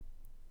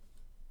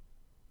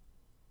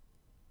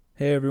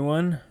Hey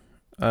everyone,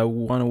 I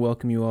want to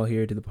welcome you all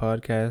here to the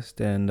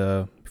podcast. And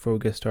before we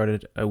get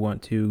started, I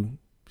want to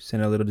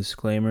send a little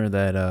disclaimer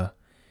that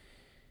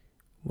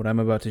what I'm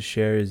about to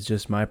share is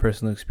just my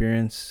personal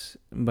experience.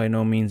 By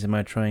no means am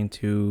I trying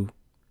to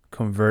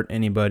convert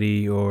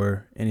anybody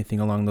or anything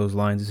along those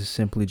lines. This is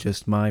simply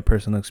just my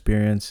personal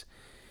experience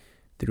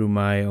through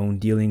my own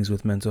dealings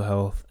with mental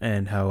health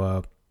and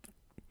how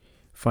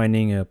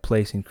finding a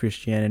place in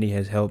Christianity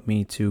has helped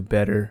me to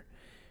better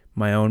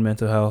my own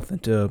mental health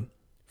and to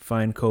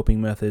find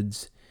coping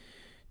methods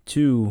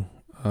to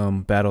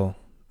battle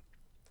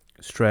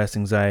stress,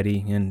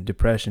 anxiety, and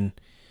depression,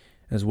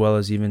 as well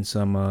as even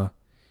some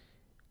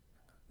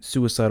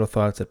suicidal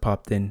thoughts that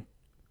popped in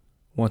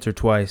once or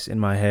twice in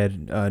my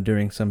head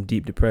during some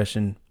deep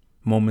depression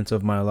moments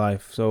of my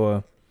life.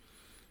 So,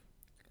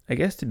 I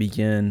guess to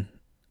begin,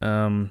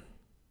 I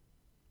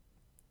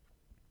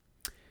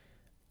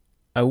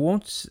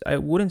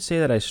wouldn't say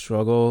that I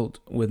struggled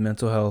with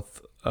mental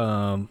health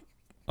a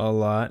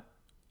lot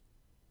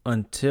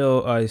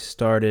until I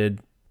started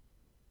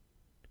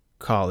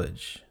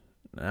college.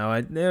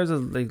 Now, there's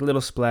like little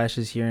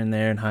splashes here and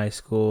there in high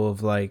school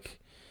of like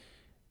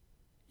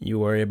you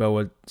worry about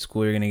what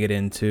school you're gonna get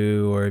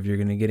into, or if you're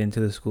gonna get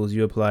into the schools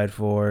you applied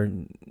for.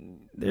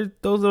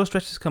 Those little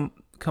stresses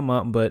come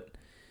up, but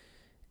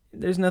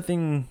there's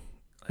nothing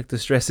like the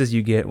stresses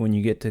you get when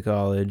you get to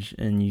college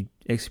and you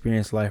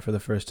experience life for the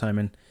first time.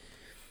 And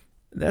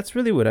that's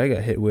really what I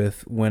got hit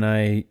with when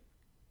I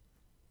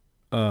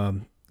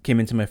came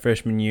into my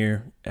freshman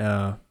year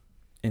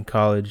in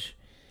college.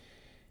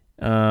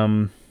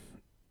 Um,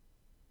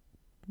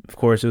 of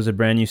course, it was a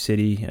brand new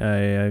city.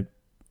 I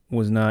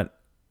was not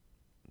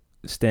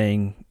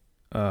staying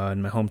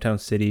in my hometown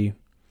city,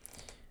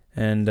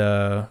 and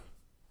I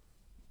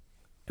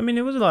mean,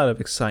 it was a lot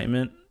of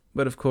excitement.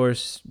 But of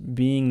course,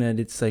 being that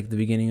it's like the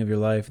beginning of your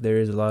life, there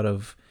is a lot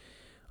of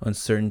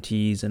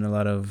uncertainties and a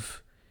lot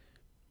of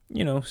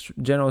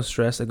general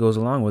stress that goes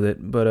along with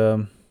it.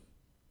 But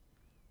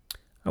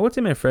I would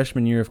say my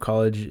freshman year of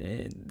college,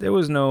 there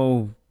was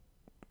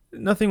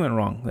nothing went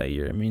wrong that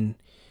year. I mean,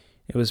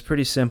 it was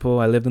pretty simple.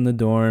 I lived in the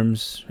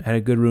dorms, had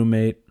a good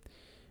roommate,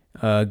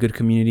 good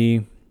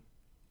community,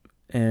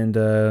 and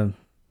I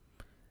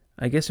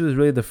guess it was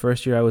really the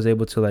first year I was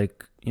able to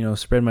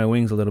spread my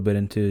wings a little bit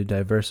and to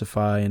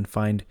diversify and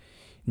find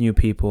new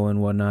people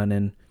and whatnot.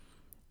 And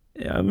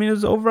I mean,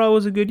 overall it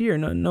was a good year.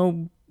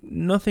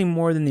 Nothing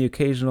more than the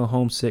occasional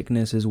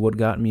homesickness is what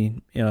got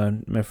me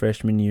my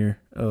freshman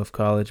year of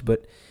college.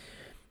 But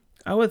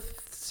I would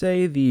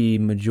say the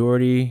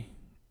majority,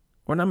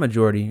 or not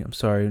majority, I'm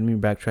sorry, let me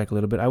backtrack a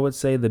little bit. I would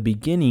say the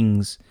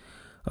beginnings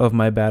of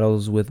my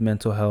battles with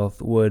mental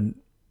health would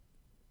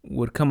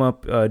come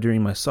up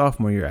during my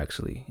sophomore year,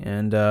 actually.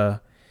 And the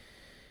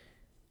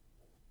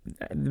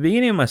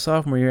beginning of my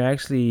sophomore year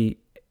actually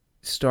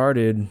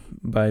started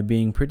by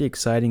being pretty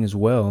exciting as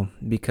well,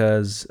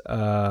 because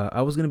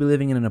I was going to be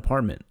living in an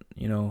apartment.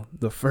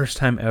 The first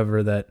time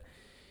ever that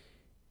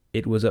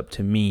it was up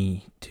to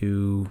me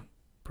to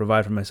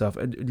provide for myself.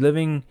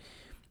 Living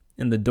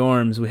in the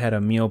dorms, we had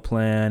a meal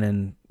plan,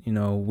 and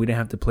we didn't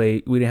have to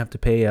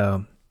pay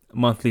a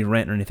monthly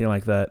rent or anything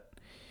like that.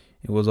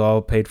 It was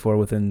all paid for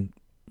within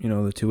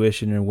the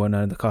tuition and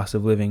whatnot, the cost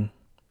of living.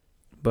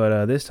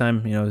 But this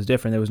time, it was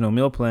different. There was no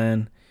meal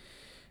plan.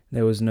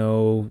 There was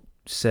no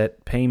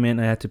set payment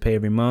I had to pay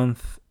every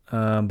month.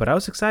 But I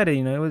was excited.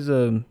 It was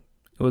a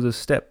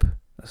step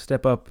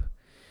up,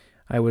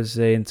 I would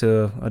say,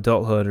 into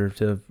adulthood or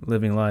to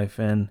living life.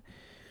 And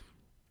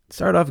it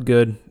started off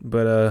good,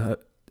 but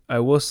I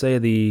will say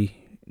the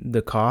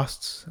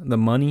costs, the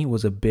money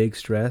was a big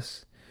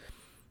stress.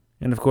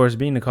 And of course,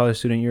 being a college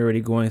student, you're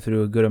already going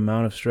through a good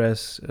amount of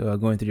stress,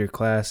 going through your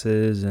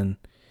classes and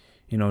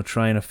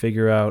trying to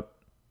figure out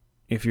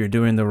if you're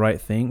doing the right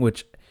thing,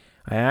 which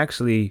I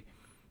actually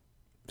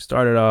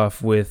started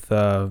off with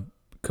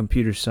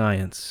computer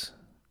science,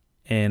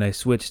 and I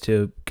switched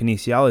to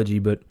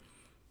kinesiology. But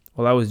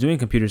while I was doing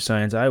computer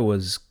science, I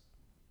was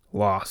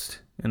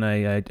lost, and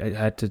I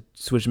had to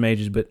switch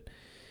majors. But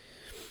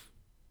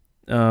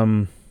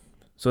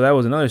so that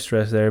was another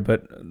stress there.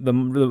 But the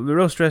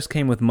real stress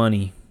came with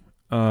money.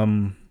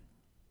 I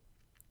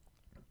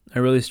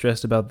really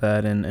stressed about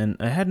that, and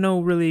I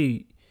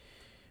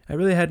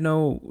really had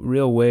no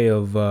real way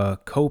of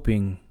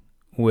coping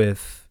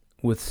with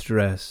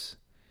stress.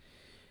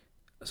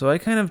 So I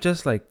kind of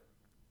just like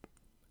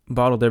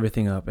bottled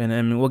everything up,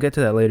 and we'll get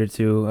to that later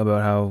too,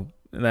 about how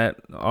that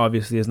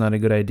obviously is not a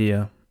good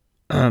idea.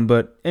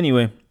 But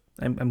anyway,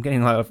 I'm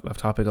getting a lot off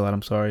topic a lot.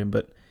 I'm sorry,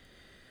 but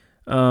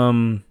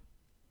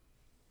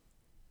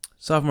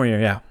sophomore year,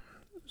 yeah.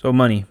 So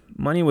money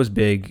was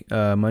big.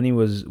 Money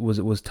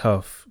was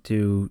tough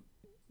to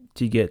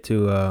get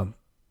to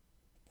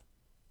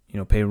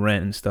pay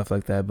rent and stuff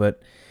like that.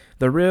 But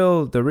the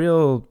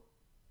real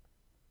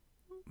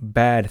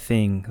bad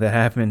thing that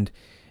happened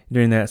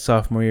during that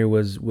sophomore year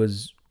was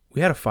we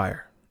had a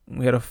fire.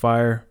 One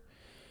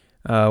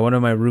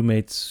of my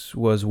roommates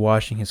was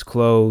washing his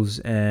clothes,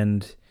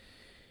 and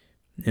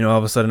All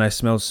of a sudden I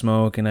smelled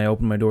smoke and I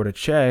opened my door to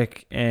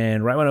check.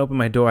 And right when I opened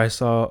my door, I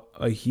saw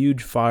a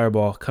huge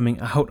fireball coming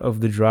out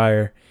of the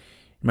dryer.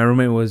 My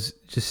roommate was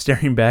just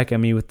staring back at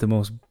me with the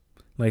most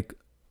like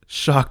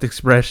shocked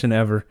expression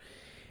ever.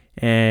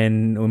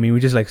 And I mean, we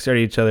just like stared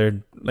at each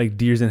other like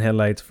deers in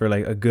headlights for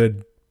like a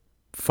good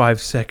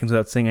 5 seconds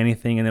without saying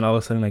anything. And then all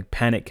of a sudden, like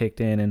panic kicked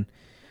in. And,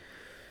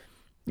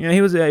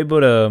 he was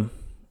able to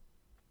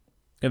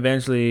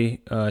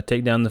eventually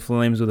take down the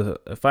flames with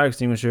a fire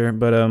extinguisher.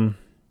 But,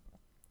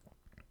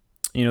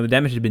 the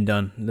damage had been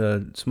done.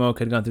 The smoke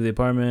had gone through the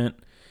apartment.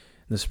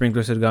 The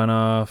sprinklers had gone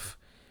off.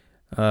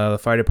 The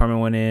fire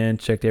department went in,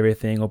 checked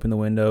everything, opened the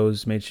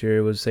windows, made sure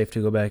it was safe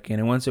to go back in.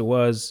 And once it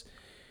was,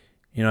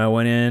 I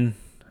went in,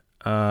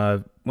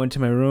 went to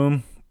my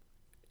room.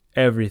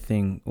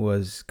 Everything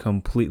was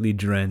completely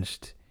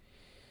drenched.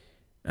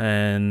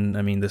 And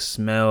I mean, the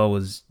smell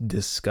was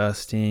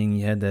disgusting.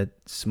 You had that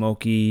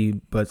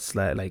smoky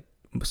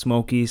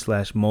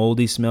slash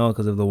moldy smell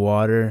because of the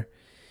water.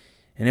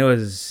 And it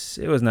was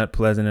not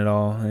pleasant at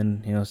all.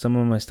 And, some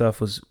of my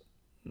stuff was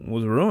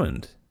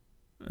ruined.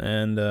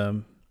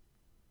 And,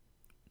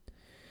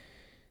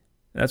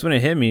 that's when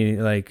it hit me,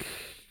 like,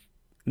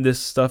 this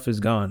stuff is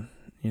gone,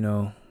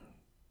 and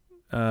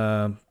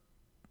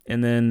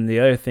then the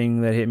other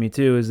thing that hit me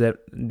too is that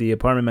the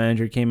apartment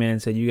manager came in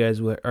and said, you guys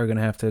are going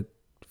to have to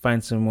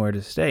find somewhere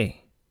to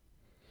stay.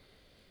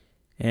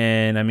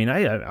 And I mean,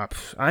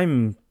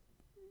 I'm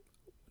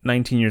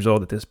 19 years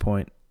old at this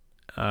point.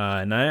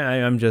 And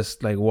I'm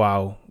just like,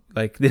 wow,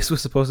 like this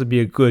was supposed to be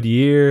a good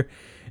year.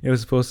 It was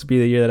supposed to be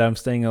the year that I'm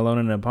staying alone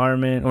in an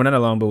apartment, or not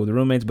alone, but with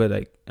roommates, but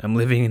like I'm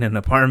living in an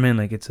apartment.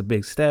 Like it's a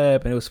big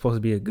step, and it was supposed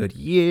to be a good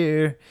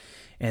year.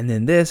 And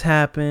then this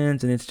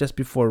happens, and it's just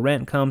before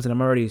rent comes, and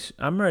I'm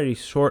already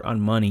short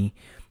on money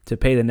to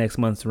pay the next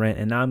month's rent,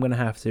 and now I'm gonna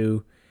have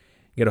to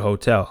get a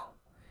hotel.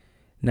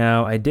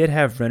 Now I did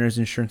have renter's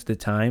insurance at the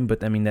time,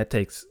 but I mean that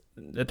takes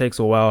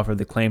a while for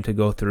the claim to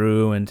go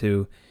through and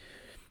to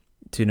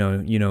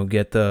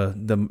get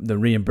the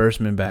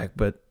reimbursement back.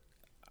 But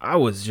I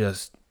was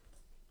just,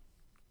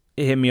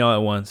 it hit me all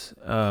at once.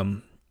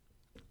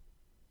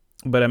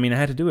 But I mean I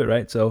had to do it,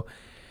 right? So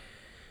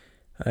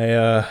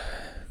I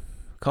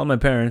called my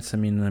parents. I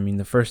mean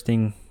the first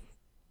thing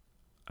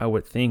I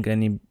would think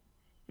any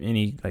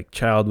like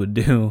child would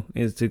do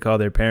is to call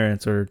their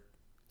parents or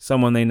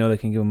someone they know that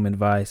can give them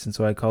advice. And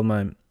so I called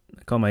my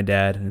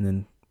dad, and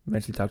then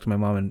eventually talked to my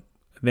mom, and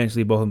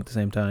eventually both of them at the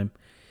same time.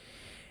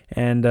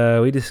 And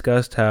we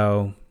discussed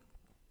how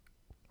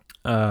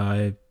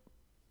I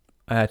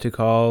had to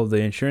call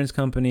the insurance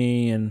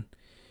company and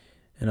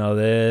all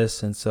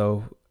this. And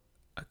so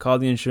I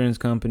called the insurance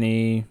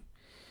company.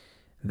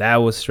 That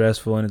was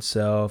stressful in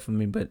itself.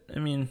 But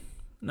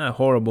not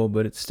horrible,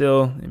 but it's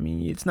still,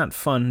 it's not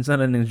fun. It's not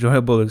an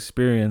enjoyable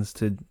experience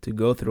to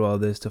go through all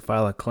this, to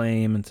file a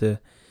claim and to,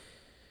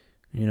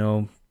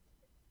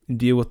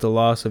 deal with the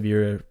loss of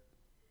your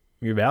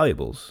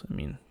valuables.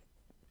 And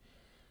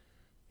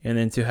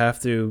then to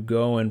have to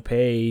go and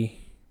pay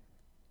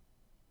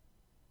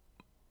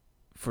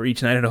for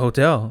each night at a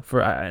hotel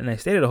and I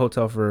stayed at a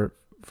hotel for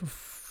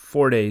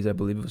 4 days. I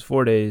believe it was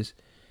 4 days.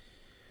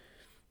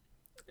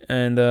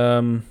 And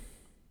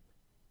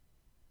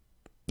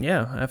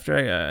after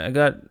I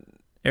got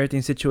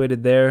everything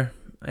situated there,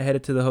 I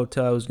headed to the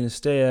hotel I was going to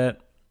stay at.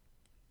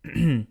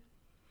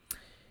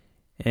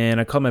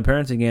 And I called my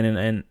parents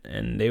again,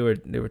 and they were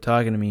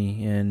talking to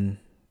me, and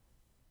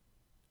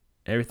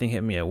everything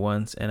hit me at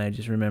once. And I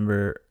just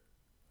remember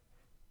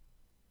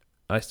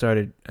I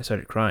started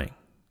crying.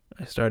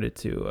 I started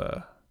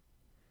to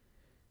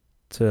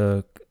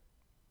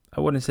I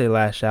wouldn't say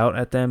lash out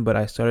at them, but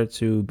I started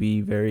to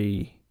be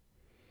very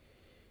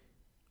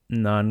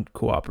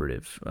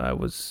non-cooperative. I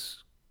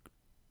was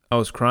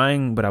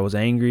crying, but I was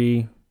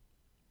angry.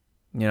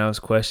 I was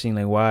questioning,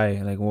 like,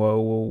 why? Like,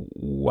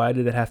 why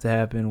did it have to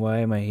happen? Why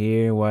am I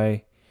here?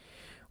 Why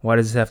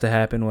does this have to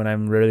happen when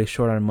I'm really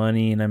short on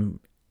money and I'm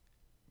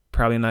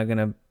probably not going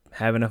to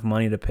have enough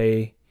money to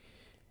pay,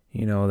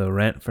 the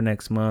rent for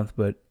next month?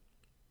 But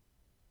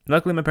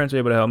luckily my parents were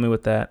able to help me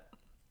with that.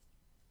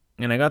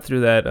 And I got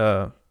through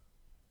that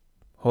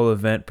whole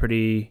event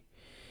pretty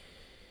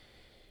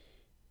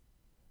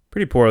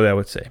poorly, I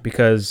would say,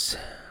 because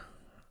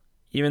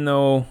even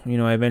though,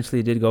 I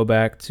eventually did go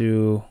back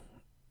to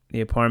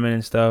the apartment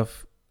and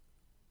stuff,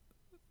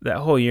 that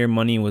whole year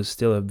money was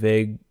still a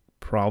big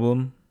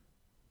problem.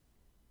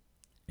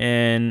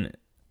 And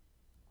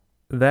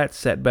that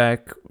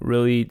setback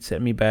really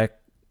set me back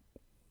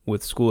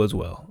with school as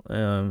well.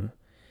 And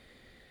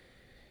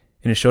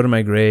it showed in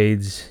my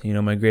grades.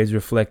 My grades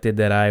reflected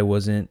that I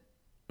wasn't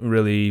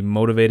really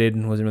motivated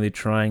and wasn't really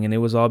trying, and it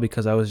was all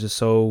because I was just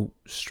so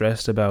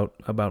stressed about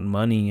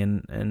money,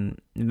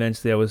 and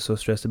eventually I was so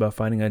stressed about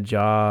finding a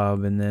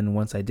job. And then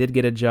once I did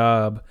get a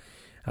job,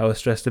 I was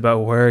stressed about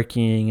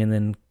working and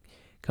then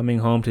coming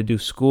home to do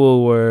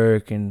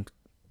schoolwork and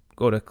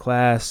go to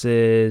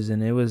classes,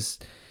 and it was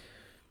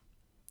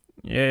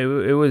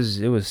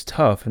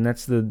tough. And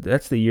that's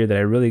the year that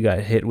I really got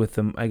hit with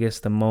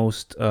the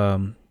most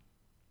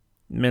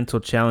mental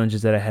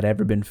challenges that I had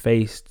ever been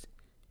faced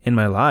in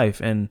my life.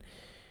 And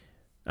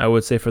I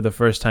would say for the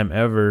first time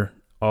ever,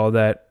 all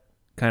that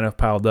kind of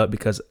piled up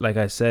because, like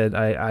I said,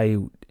 I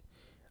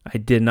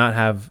did not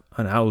have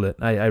an outlet.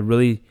 I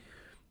really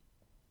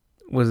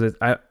was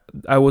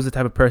I was the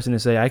type of person to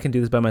say, I can do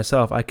this by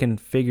myself. I can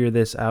figure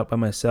this out by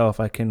myself.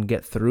 I can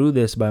get through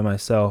this by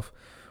myself,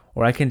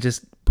 or I can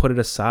just put it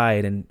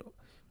aside and,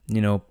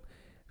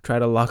 try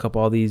to lock up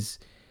all these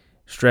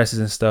stresses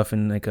and stuff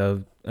in like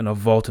in a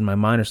vault in my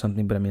mind or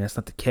something. But I mean, that's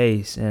not the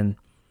case. And,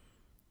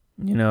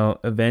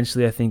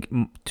 eventually I think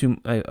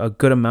a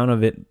good amount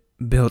of it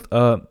built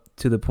up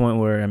to the point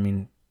where, I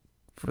mean,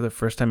 for the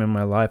first time in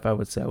my life, I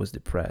would say I was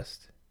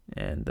depressed.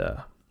 And,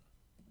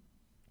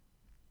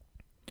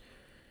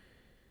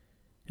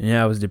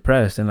 yeah, I was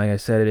depressed, and like I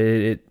said,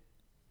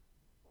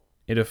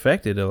 it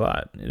affected a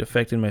lot. It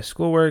affected my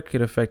schoolwork.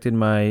 It affected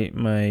my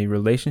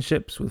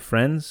relationships with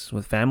friends,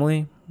 with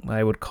family.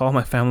 I would call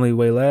my family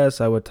way less.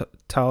 I would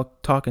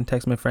talk and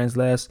text my friends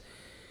less.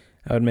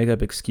 I would make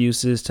up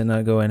excuses to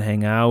not go and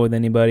hang out with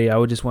anybody. I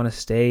would just want to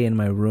stay in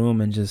my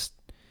room and just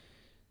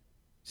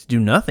do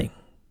nothing.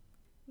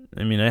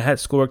 I mean, I had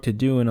schoolwork to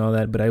do and all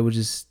that, but I would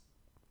just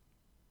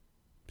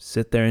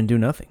sit there and do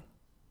nothing.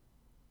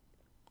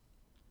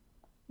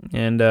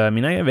 And I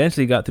mean, I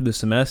eventually got through the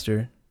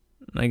semester.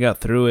 I got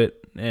through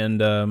it,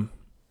 and I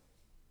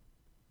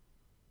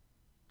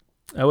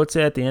would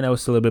say at the end I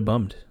was still a bit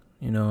bummed.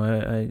 I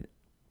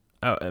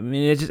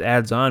mean, it just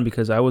adds on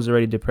because I was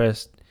already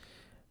depressed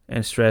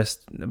and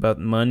stressed about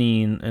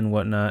money and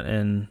whatnot,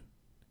 and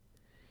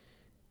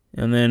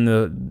then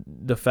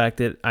the fact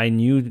that I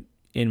knew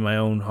in my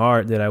own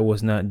heart that I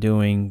was not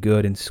doing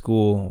good in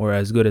school or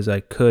as good as I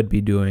could be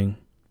doing,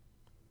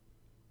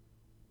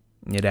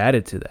 it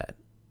added to that.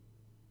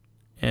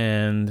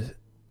 And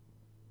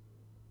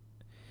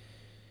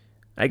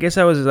I guess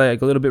I was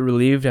like a little bit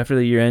relieved after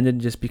the year ended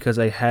just because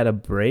I had a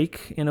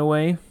break in a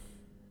way.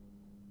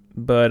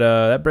 But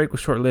that break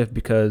was short-lived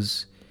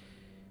because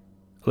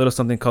a little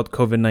something called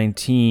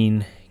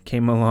COVID-19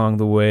 came along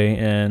the way,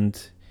 and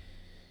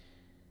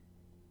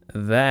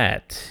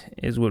that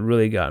is what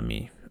really got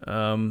me.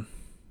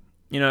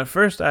 At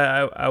first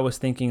I was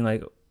thinking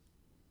like,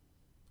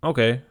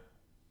 okay,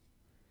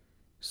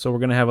 so we're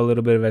going to have a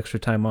little bit of extra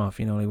time off,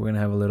 like we're going to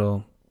have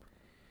a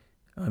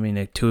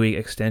 2-week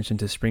extension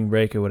to spring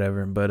break or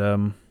whatever. But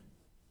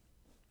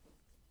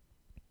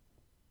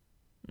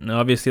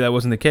obviously that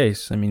wasn't the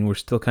case. I mean, we're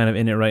still kind of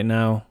in it right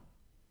now.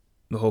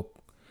 The whole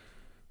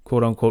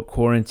quote unquote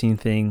quarantine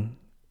thing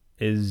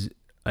is,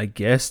 I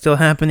guess, still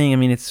happening. I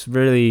mean, it's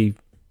really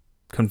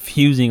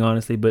confusing,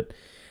 honestly, but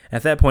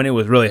at that point it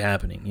was really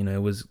happening.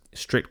 It was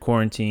strict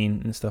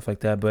quarantine and stuff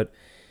like that. But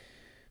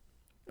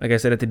like I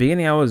said at the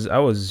beginning, I was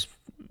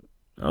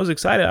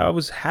excited. I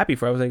was happy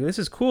I was like, this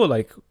is cool.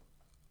 Like,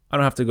 I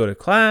don't have to go to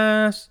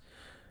class.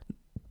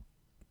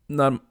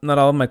 Not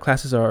all of my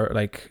classes are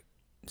like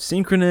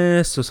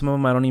synchronous, so some of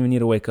them I don't even need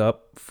to wake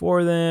up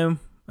for them.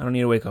 I don't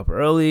need to wake up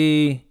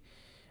early.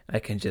 I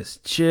can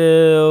just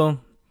chill.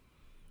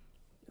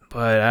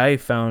 But I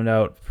found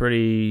out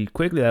pretty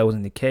quickly that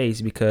wasn't the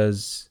case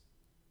because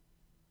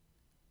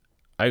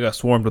I got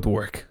swarmed with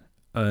work.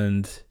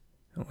 And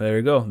there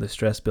you go. The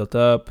stress built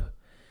up.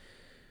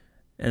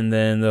 And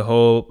then the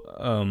whole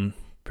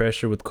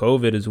pressure with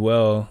COVID as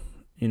well,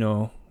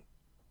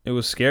 it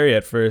was scary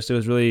at first. It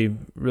was really,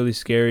 really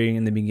scary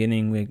in the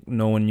beginning. Like,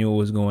 no one knew what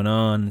was going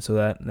on, and so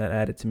that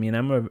added to me.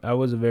 And I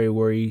was a very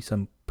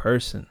worrisome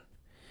person.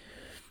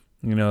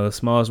 The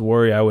smallest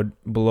worry, I would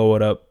blow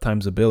it up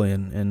times a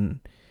billion, and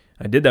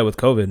I did that with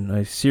COVID.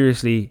 I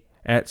seriously,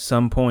 at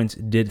some points,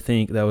 did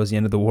think that was the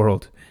end of the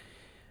world.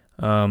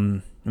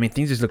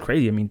 Things just look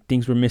crazy.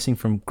 Things were missing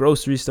from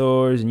grocery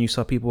stores, and you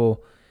saw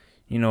people,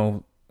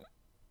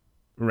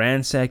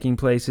 ransacking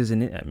places,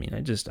 and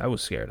I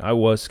was scared. I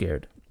was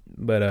scared.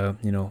 But,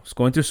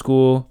 going through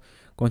school,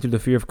 going through the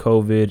fear of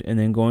COVID, and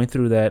then going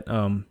through that,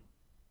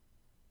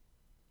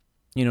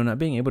 not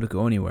being able to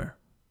go anywhere.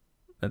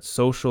 That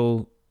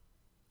social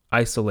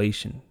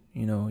isolation.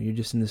 You're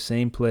just in the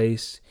same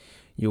place.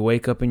 You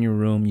wake up in your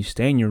room, you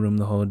stay in your room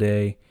the whole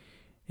day,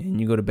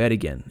 and you go to bed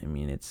again.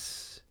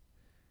 It's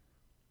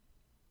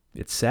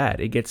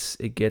sad. It gets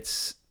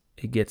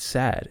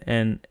sad.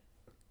 And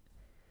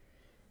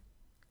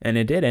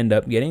it did end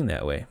up getting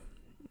that way.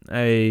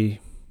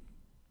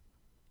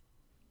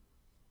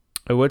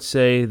 I would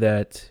say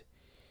that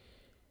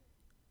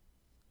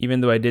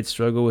even though I did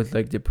struggle with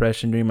like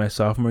depression during my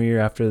sophomore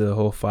year after the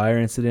whole fire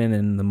incident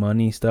and the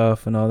money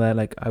stuff and all that,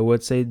 like I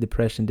would say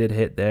depression did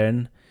hit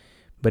then,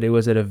 but it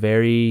was at a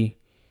very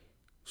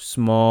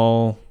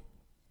small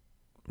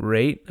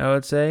rate, I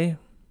would say,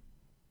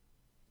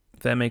 if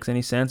that makes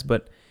any sense.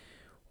 But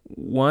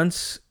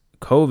once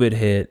COVID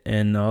hit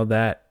and all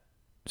that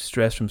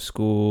stress from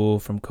school,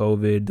 from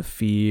COVID, the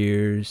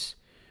fears,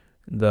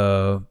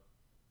 the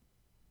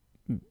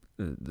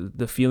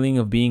feeling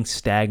of being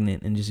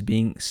stagnant and just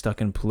being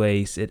stuck in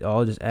place, it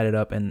all just added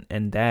up,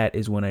 and that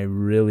is when I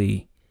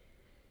really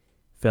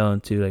fell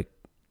into like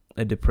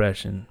a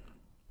depression.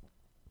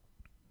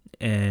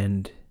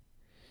 And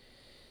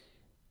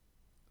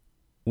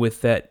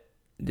with that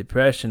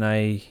depression,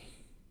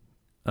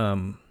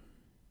 um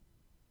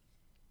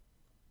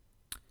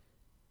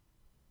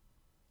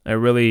I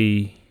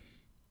really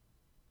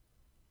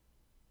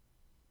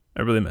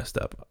messed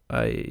up.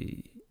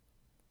 I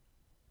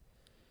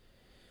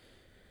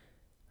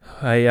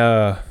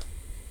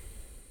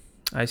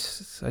I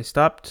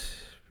stopped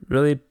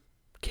really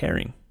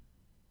caring,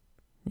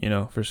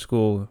 for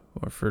school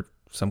or for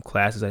some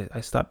classes.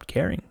 I stopped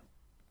caring.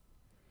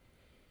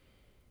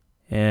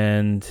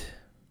 And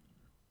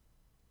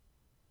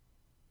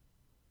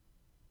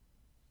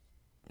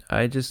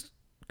I just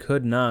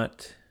could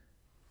not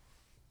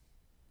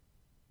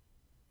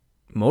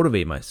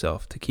motivate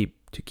myself to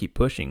keep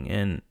pushing.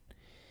 And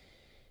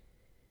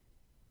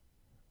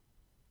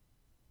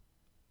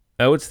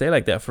I would stay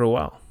like that for a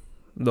while.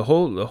 The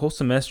whole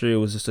semester, it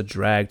was just a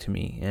drag to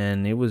me,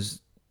 and it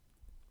was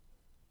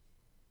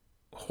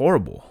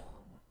horrible.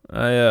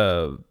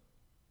 I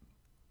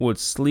would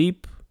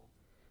sleep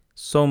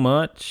so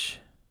much.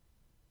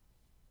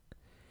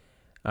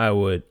 I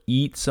would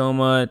eat so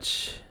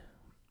much.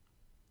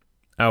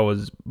 I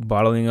was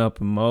bottling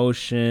up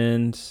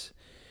emotions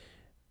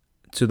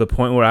to the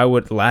point where I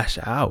would lash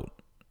out.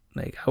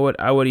 Like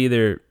I would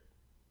either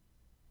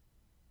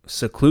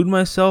seclude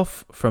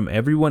myself from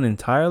everyone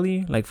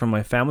entirely, like from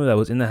my family that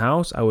was in the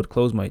house. I would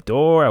close my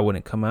door. I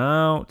wouldn't come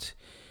out.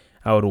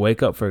 I would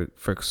wake up for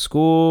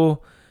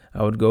school.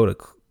 I would go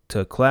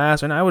to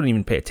class, and I wouldn't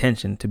even pay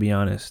attention, to be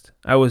honest.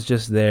 I was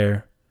just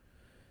there,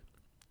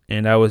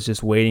 and I was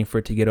just waiting for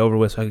it to get over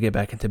with so I could get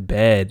back into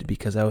bed,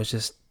 because I was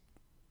just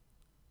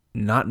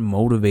not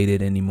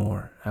motivated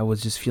anymore. I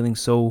was just feeling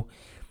so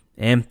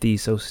empty,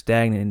 so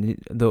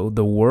stagnant.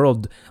 The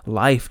world,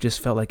 life just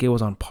felt like it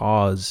was on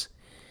pause.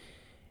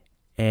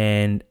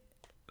 And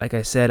like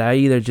I said, I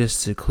either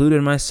just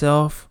secluded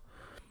myself,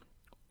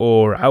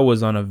 or I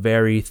was on a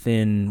very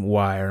thin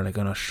wire, like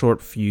on a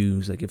short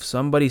fuse. Like if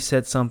somebody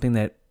said something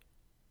that,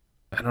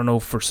 I don't know,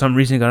 for some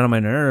reason got on my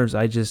nerves,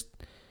 I let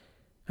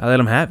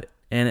them have it.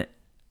 And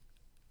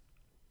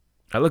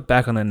I look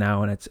back on it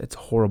now, and it's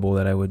horrible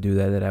that I would do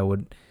that I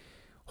would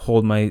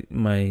hold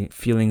my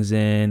feelings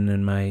in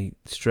and my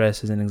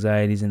stresses and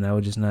anxieties, and I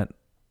would just not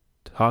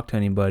talk to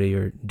anybody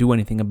or do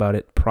anything about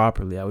it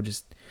properly. I would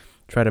just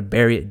try to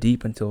bury it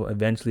deep until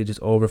eventually it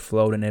just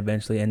overflowed and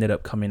eventually ended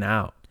up coming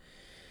out.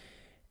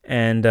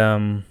 And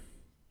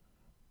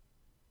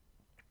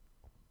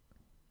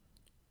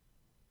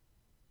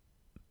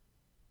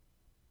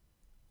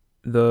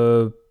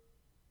the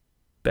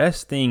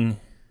best thing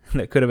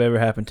that could have ever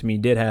happened to me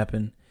did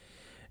happen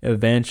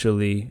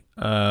eventually,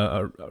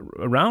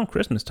 around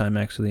Christmas time,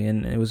 actually.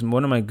 And it was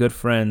one of my good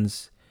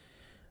friends.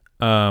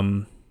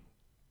 Her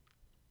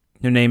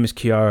name is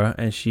Kiara,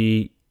 and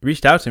she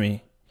reached out to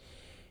me.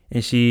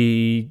 And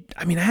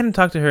I hadn't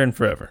talked to her in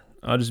forever.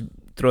 I'll just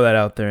throw that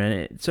out there.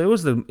 And it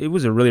was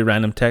a really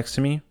random text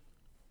to me.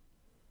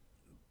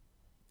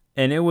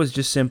 And it was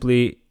just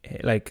simply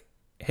like,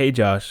 "Hey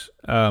Josh,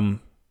 do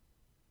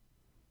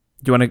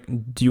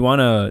you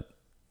wanna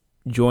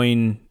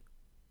join,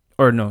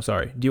 or no,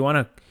 sorry, do you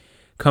wanna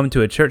come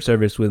to a church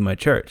service with my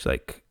church?"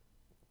 Like,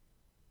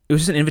 it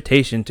was just an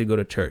invitation to go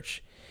to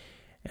church.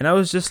 And I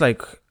was just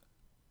like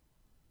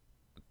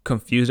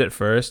confused at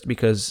first,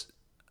 because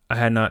I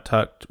had not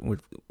talked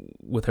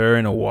with her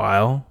in a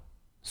while.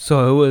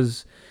 So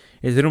it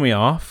threw me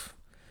off.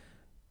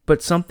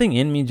 But something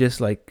in me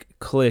just like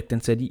clicked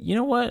and said, "You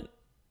know what?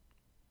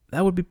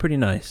 That would be pretty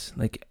nice.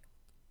 Like,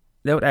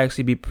 that would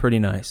actually be pretty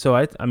nice." So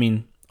I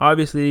mean,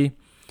 obviously,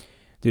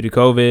 due to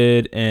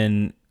COVID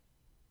and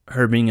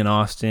her being in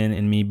Austin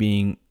and me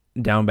being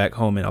down back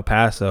home in El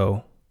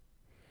Paso,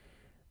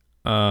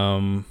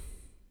 obviously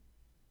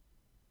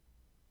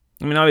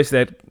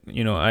that,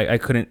 I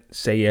couldn't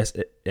say yes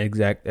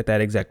at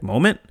that exact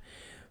moment,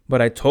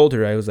 but I told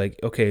her, I was like,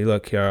 "Okay,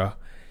 look, Kiara,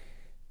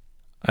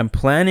 I'm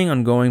planning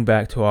on going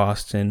back to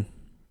Austin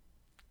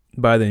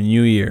by the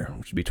new year,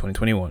 which would be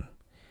 2021.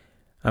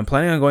 I'm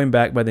planning on going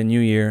back by the new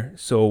year.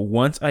 So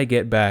once I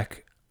get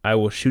back, I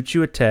will shoot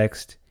you a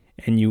text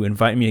and you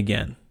invite me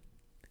again."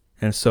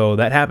 And so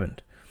that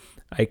happened.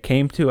 I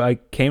came to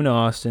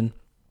Austin,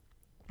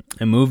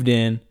 I moved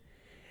in,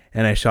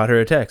 and I shot her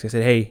a text. I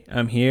said, "Hey,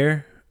 I'm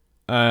here.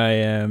 I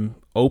am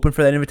open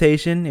for that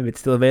invitation if it's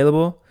still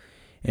available."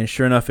 And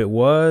sure enough, it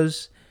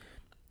was.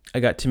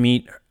 I got to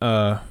meet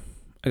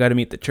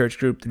the church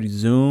group through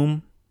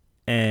Zoom,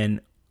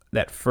 and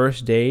that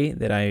first day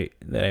that I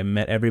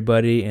met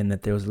everybody, and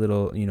that there was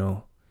our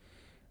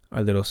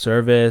little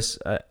service,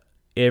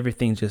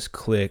 everything just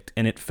clicked,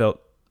 and it felt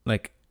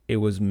like it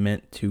was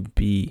meant to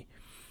be.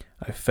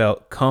 I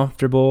felt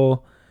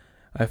comfortable.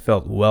 I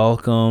felt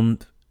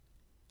welcomed.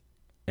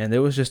 And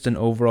there was just an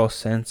overall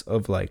sense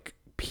of like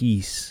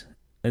peace,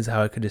 is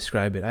how I could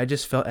describe it. I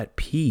just felt at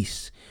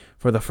peace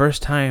for the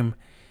first time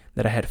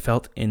that I had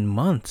felt in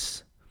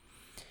months.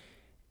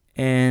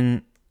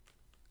 And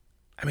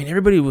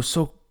everybody was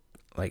so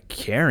like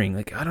caring.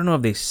 Like, I don't know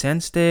if they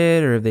sensed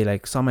it, or if they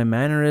like saw my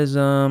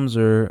mannerisms,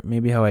 or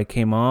maybe how I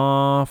came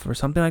off or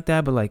something like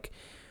that. But like,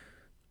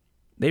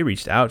 they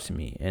reached out to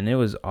me, and it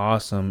was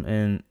awesome.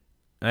 And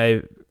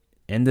I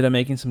ended up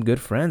making some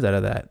good friends out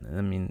of that.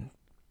 I mean,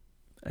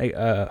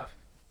 I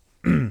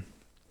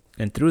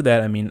and through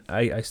that, I mean,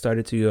 I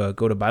started to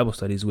go to Bible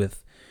studies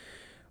with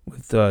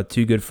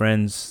two good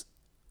friends,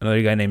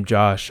 another guy named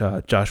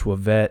Joshua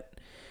Vett,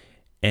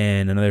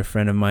 and another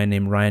friend of mine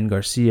named Ryan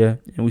Garcia,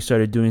 and we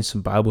started doing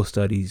some Bible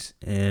studies.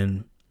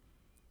 And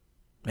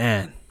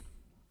man,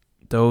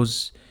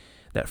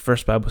 that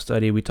first Bible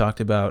study, we talked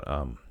about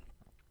a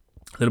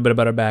little bit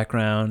about our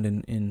background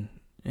in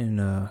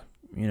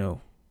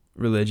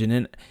religion,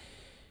 and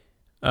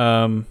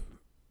I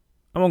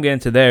won't get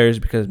into theirs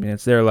because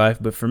it's their life.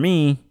 But for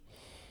me,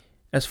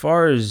 as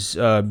far as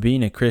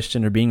being a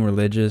Christian or being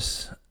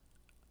religious,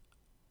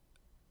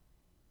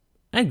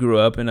 I grew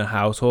up in a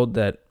household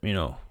that,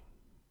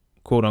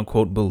 quote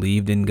unquote,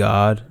 believed in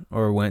God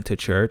or went to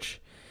church.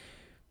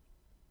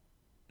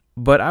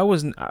 But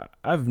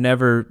I've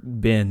never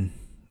been,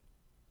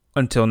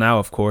 until now,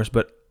 of course,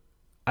 but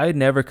I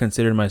never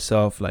considered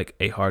myself like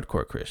a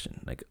hardcore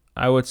Christian. Like,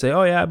 I would say,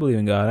 oh yeah, I believe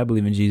in God, I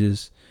believe in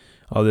Jesus,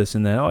 all this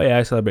and that. Oh yeah,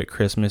 I celebrate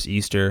Christmas,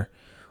 Easter,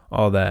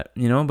 all that,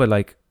 but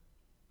like,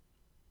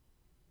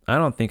 I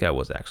don't think I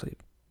was actually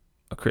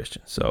a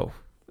Christian. So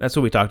that's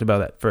what we talked about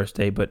that first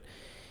day. But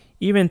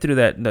even through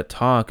that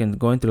talk and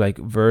going through like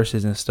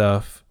verses and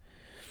stuff,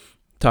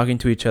 talking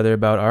to each other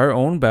about our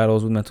own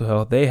battles with mental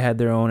health, they had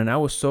their own. And I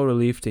was so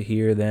relieved to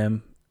hear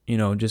them,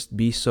 just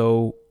be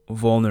so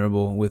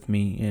vulnerable with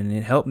me. And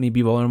it helped me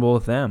be vulnerable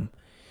with them.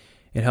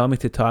 It helped me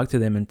to talk to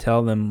them and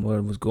tell them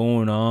what was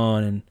going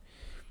on. And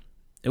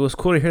it was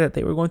cool to hear that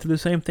they were going through the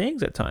same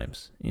things at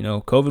times.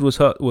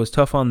 COVID was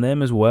tough on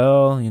them as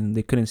well.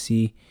 They couldn't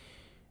see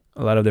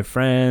a lot of their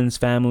friends,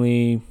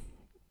 family,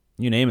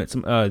 you name it.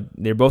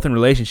 They're both in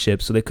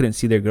relationships, so they couldn't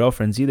see their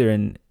girlfriends either.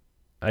 And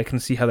I can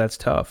see how that's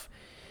tough.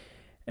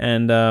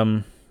 And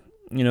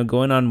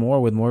going on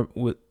more with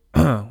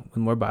with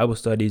more Bible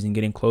studies and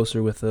getting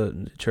closer with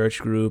the church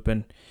group,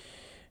 and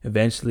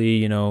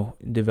eventually,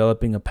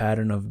 developing a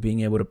pattern of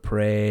being able to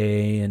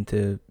pray and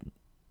to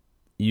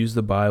use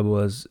the Bible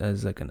as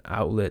like an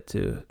outlet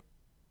to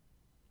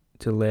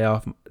lay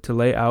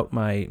out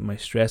my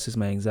stresses,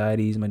 my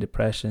anxieties, my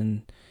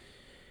depression,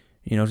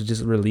 to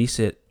just release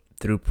it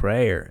through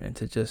prayer and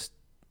to just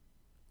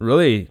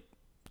really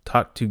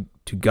talk to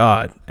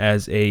God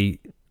as I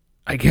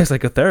guess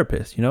like a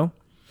therapist,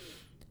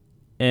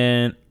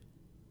 And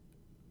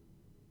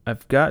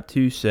I've got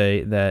to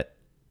say that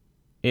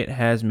it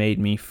has made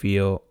me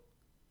feel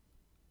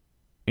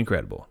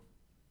incredible.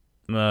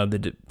 I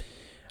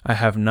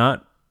have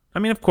not. I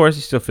mean, of course,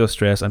 you still feel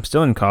stressed. I'm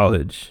still in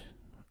college,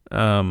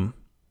 and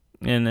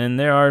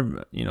there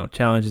are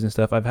challenges and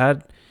stuff. I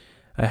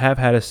have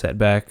had a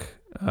setback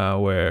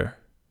where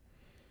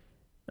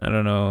I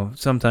don't know.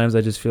 Sometimes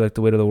I just feel like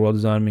the weight of the world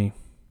is on me.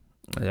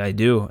 I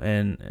do,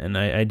 and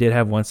I did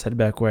have one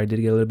setback where I did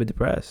get a little bit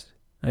depressed.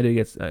 I did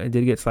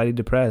get slightly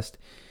depressed.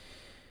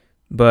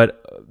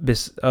 But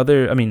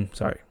let me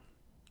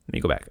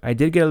go back. I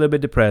did get a little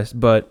bit depressed,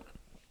 but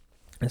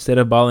instead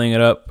of bottling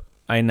it up,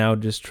 I now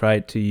just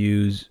tried to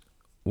use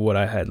what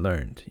I had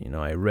learned.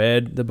 I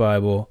read the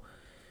Bible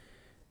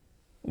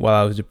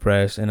while I was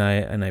depressed, and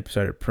I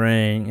started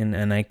praying,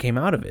 and I came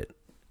out of it.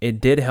 It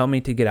did help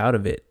me to get out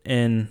of it.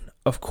 And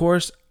of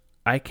course,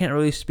 I can't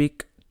really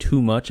speak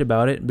too much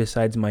about it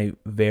besides my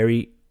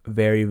very,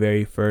 very,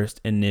 very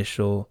first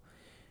initial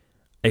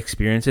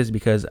experiences,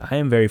 because I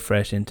am very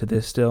fresh into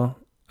this still.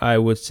 I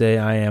would say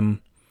I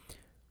am,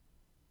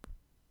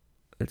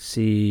 I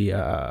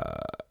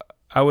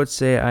would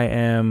say I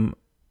am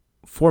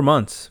 4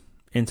 months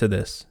into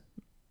this,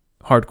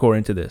 hardcore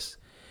into this.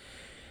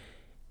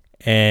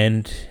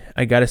 And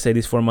I gotta say,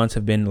 these 4 months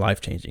have been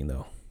life-changing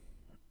though.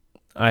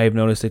 I have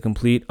noticed a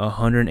complete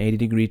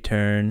 180-degree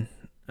turn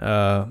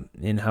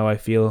in how I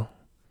feel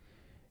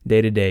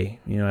day to day.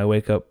 I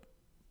wake up,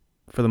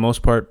 for the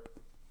most part,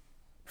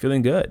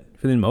 feeling good,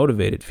 feeling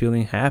motivated,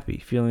 feeling happy,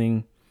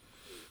 feeling,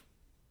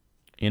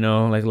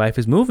 like life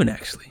is moving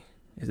actually.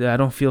 I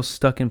don't feel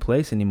stuck in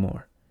place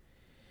anymore.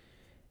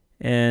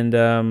 And,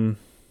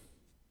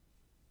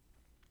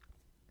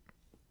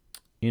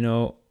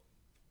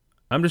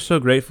 I'm just so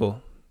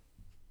grateful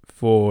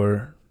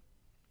for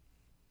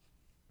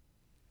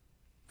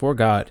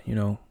God.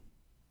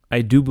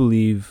 I do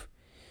believe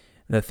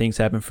that things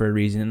happen for a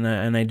reason.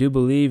 And I do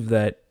believe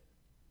that,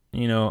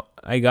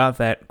 I got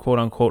that quote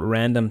unquote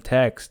random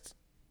text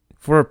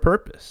for a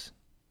purpose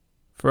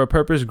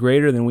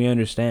greater than we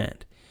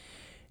understand.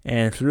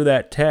 And through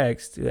that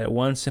text, that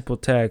one simple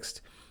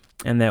text,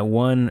 and that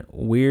one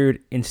weird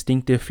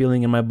instinctive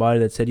feeling in my body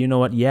that said, you know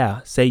what?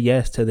 Yeah, say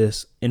yes to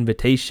this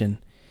invitation.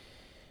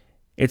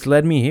 It's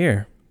led me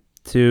here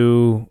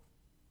to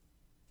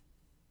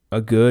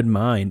a good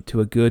mind,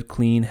 to a good,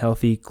 clean,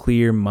 healthy,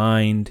 clear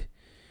mind.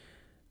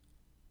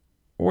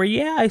 Or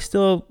yeah, I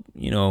still,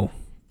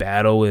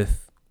 battle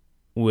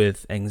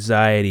with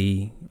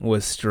anxiety,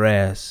 with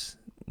stress,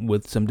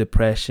 with some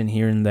depression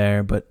here and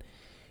there, but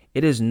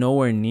it is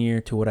nowhere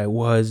near to what I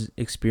was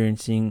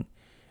experiencing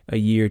a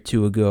year or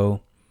two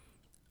ago.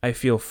 I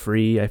feel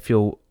free. I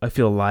feel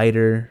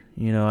lighter.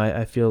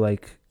 I feel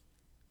like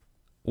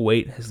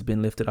weight has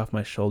been lifted off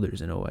my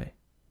shoulders in a way.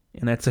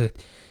 And that's a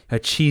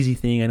cheesy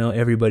thing. I know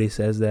everybody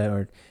says that,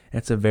 or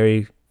that's a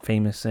very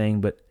famous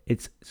saying, but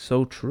it's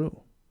so true.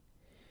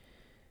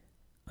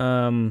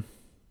 Yeah,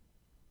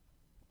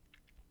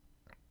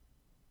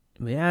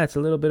 it's a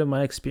little bit of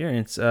my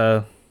experience.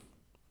 A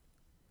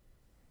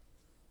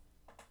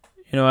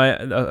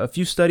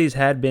few studies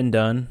had been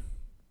done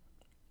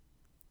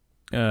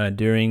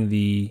during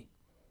the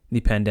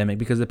pandemic,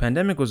 because the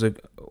pandemic was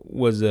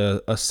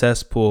a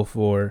cesspool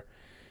for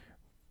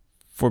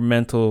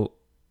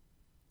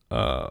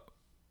uh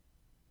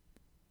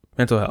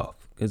mental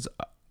health. Because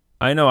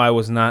I know I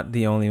was not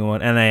the only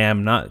one, and I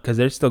am not, because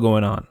they're still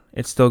going on.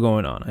 It's still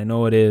going on. I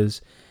know it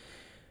is.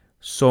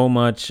 So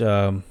much.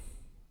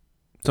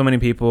 So many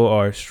people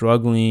are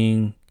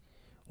struggling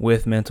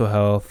with mental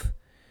health,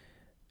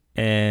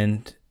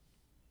 and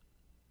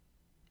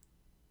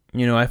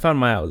I found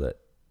my outlet.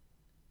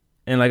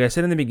 And like I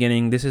said in the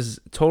beginning, this is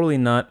totally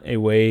not a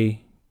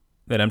way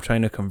that I'm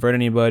trying to convert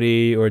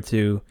anybody or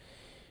to,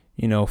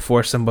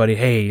 force somebody,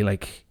 hey,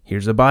 like,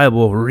 here's the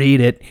Bible, read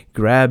it,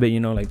 grab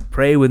it, like,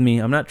 pray with me.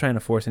 I'm not trying to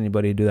force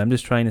anybody to do that. I'm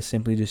just trying to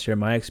simply just share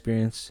my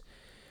experience,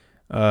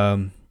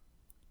 how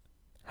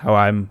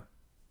I'm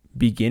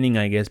beginning,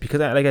 I guess,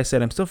 because like I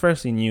said, I'm still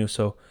freshly new,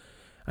 so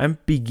I'm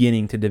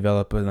beginning to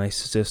develop a nice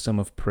system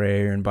of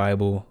prayer and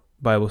Bible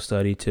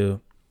study to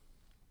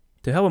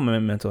help with my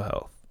mental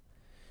health.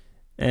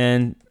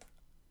 And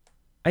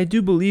I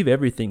do believe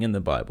everything in the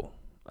Bible.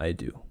 I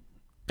do.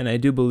 And I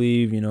do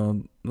believe,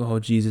 the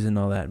whole Jesus and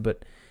all that.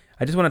 But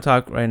I just want to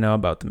talk right now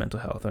about the mental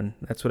health, and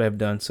that's what I've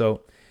done.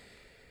 So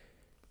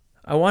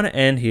I want to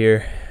end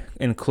here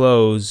and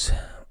close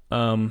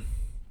by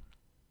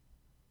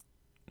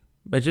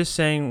just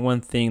saying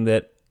one thing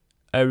that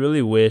I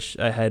really wish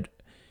I had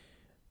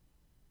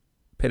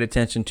paid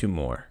attention to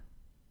more.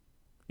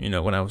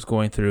 When I was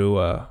going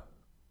through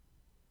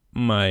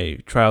my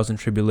trials and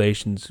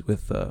tribulations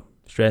with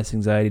stress,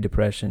 anxiety,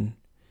 depression,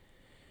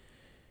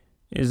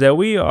 is that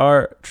we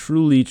are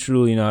truly,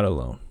 truly not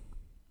alone.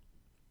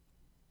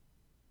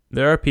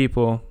 There are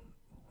people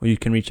who you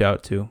can reach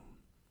out to.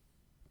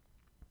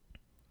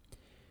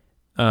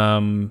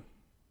 We're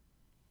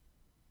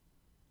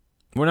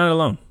not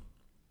alone.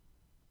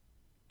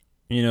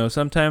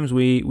 Sometimes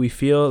we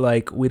feel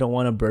like we don't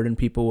want to burden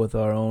people with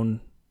our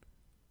own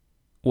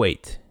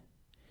weight.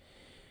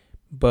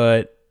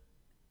 But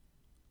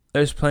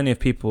there's plenty of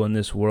people in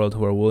this world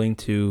who are willing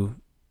to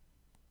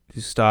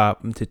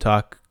stop and to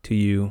talk to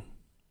you,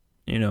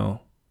 to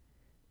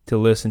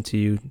listen to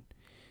you,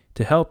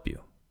 to help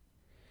you.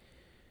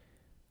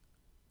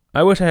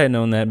 I wish I had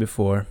known that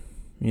before,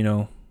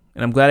 and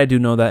I'm glad I do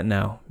know that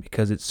now,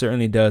 because it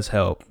certainly does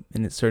help,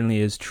 and it certainly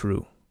is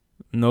true.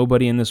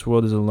 Nobody in this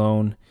world is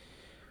alone.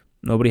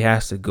 Nobody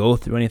has to go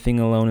through anything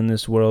alone in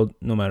this world,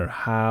 no matter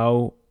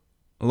how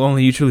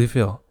lonely you truly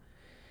feel.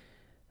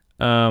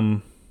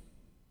 But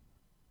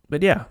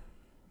yeah,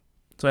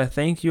 so I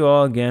thank you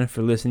all again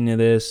for listening to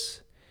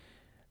this.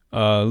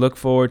 Look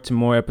forward to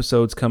more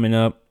episodes coming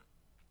up.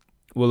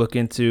 We'll look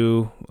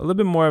into a little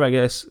bit more of, I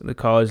guess, the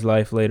college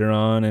life later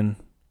on, and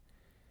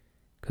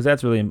because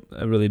that's really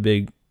a really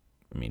big,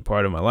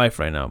 part of my life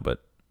right now.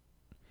 But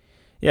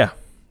yeah,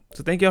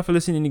 so thank you all for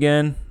listening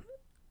again.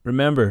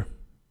 Remember,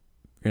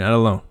 you're not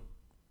alone.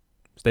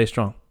 Stay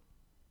strong.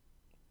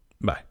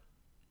 Bye.